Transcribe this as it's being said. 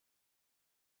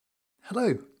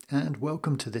Hello, and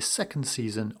welcome to this second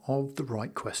season of the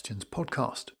Right Questions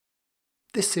podcast.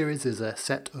 This series is a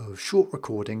set of short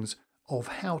recordings of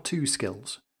how-to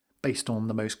skills based on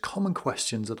the most common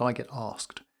questions that I get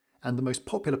asked and the most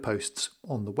popular posts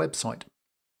on the website.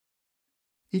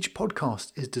 Each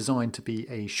podcast is designed to be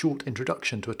a short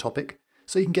introduction to a topic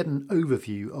so you can get an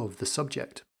overview of the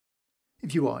subject.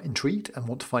 If you are intrigued and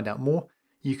want to find out more,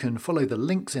 you can follow the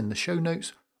links in the show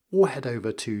notes or head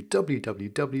over to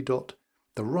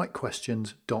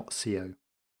www.therightquestions.co.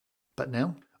 But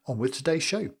now, on with today's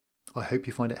show. I hope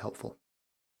you find it helpful.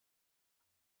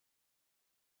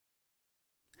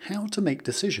 How to make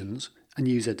decisions and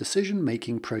use a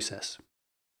decision-making process.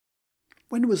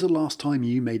 When was the last time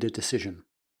you made a decision?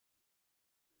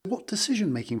 What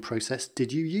decision-making process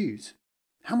did you use?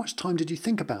 How much time did you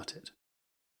think about it?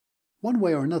 One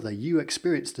way or another, you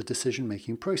experienced a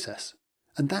decision-making process,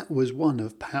 and that was one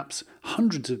of perhaps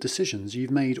hundreds of decisions you've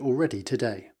made already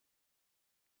today.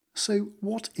 So,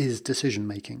 what is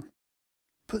decision-making?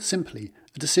 Put simply,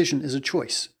 a decision is a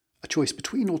choice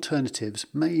between alternatives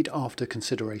made after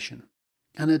consideration.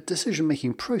 And a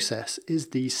decision-making process is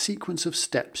the sequence of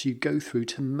steps you go through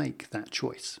to make that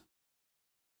choice.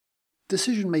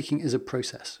 Decision-making is a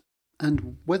process,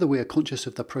 and whether we are conscious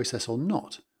of the process or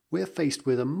not, we are faced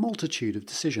with a multitude of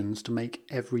decisions to make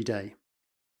every day.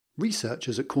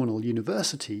 Researchers at Cornell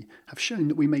University have shown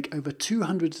that we make over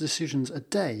 200 decisions a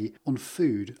day on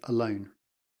food alone.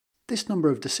 This number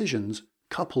of decisions,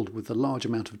 coupled with the large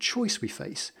amount of choice we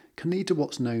face, can lead to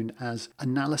what's known as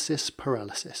analysis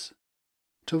paralysis.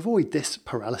 To avoid this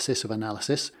paralysis of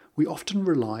analysis, we often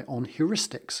rely on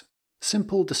heuristics,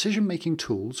 simple decision-making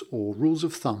tools or rules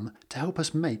of thumb to help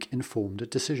us make informed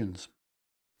decisions.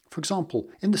 For example,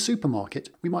 in the supermarket,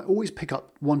 we might always pick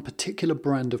up one particular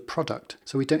brand of product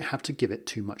so we don't have to give it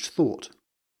too much thought.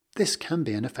 This can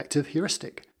be an effective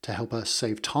heuristic to help us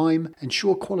save time,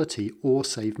 ensure quality, or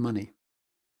save money.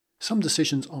 Some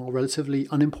decisions are relatively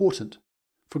unimportant.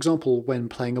 For example, when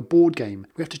playing a board game,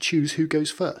 we have to choose who goes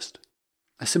first.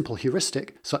 A simple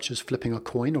heuristic, such as flipping a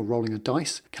coin or rolling a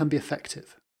dice, can be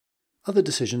effective. Other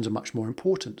decisions are much more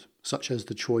important, such as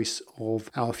the choice of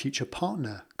our future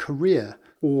partner, career,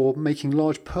 or making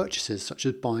large purchases such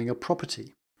as buying a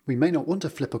property. We may not want to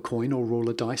flip a coin or roll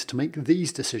a dice to make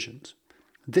these decisions.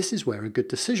 This is where a good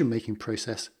decision-making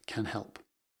process can help.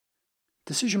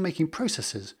 Decision-making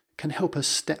processes can help us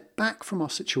step back from our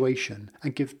situation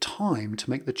and give time to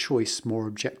make the choice more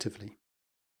objectively.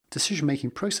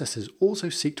 Decision-making processes also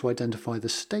seek to identify the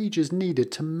stages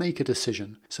needed to make a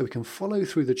decision so we can follow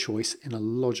through the choice in a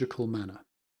logical manner.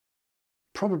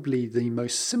 Probably the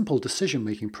most simple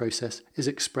decision-making process is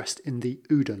expressed in the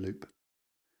OODA loop.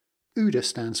 OODA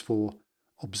stands for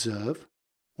observe,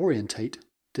 orientate,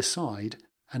 decide,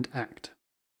 and act.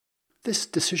 This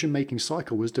decision-making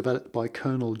cycle was developed by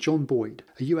Colonel John Boyd,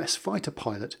 a US fighter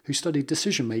pilot who studied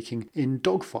decision-making in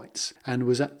dogfights and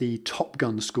was at the Top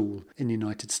Gun school in the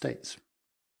United States.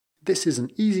 This is an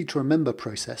easy-to-remember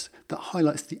process that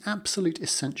highlights the absolute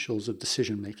essentials of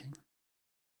decision-making.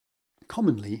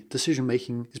 Commonly,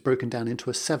 decision-making is broken down into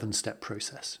a 7-step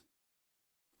process.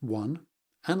 1.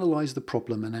 Analyze the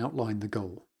problem and outline the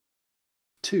goal.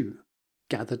 2.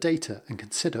 Gather data and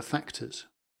consider factors.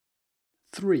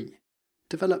 3.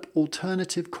 Develop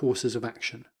alternative courses of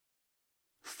action.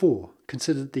 4.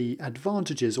 Consider the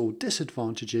advantages or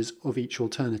disadvantages of each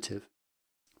alternative.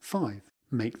 5.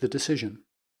 Make the decision.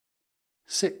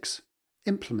 6.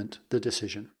 Implement the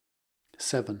decision.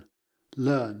 7.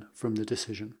 Learn from the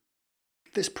decision.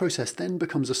 This process then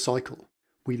becomes a cycle.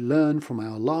 We learn from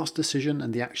our last decision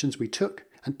and the actions we took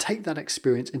and take that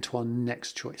experience into our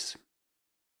next choice.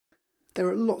 There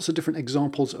are lots of different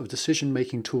examples of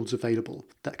decision-making tools available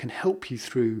that can help you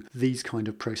through these kind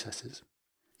of processes.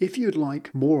 If you'd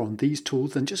like more on these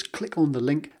tools, then just click on the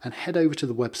link and head over to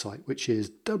the website, which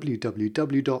is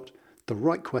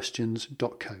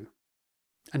www.therightquestions.co.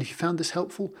 And if you found this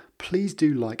helpful, please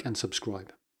do like and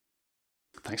subscribe.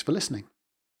 Thanks for listening.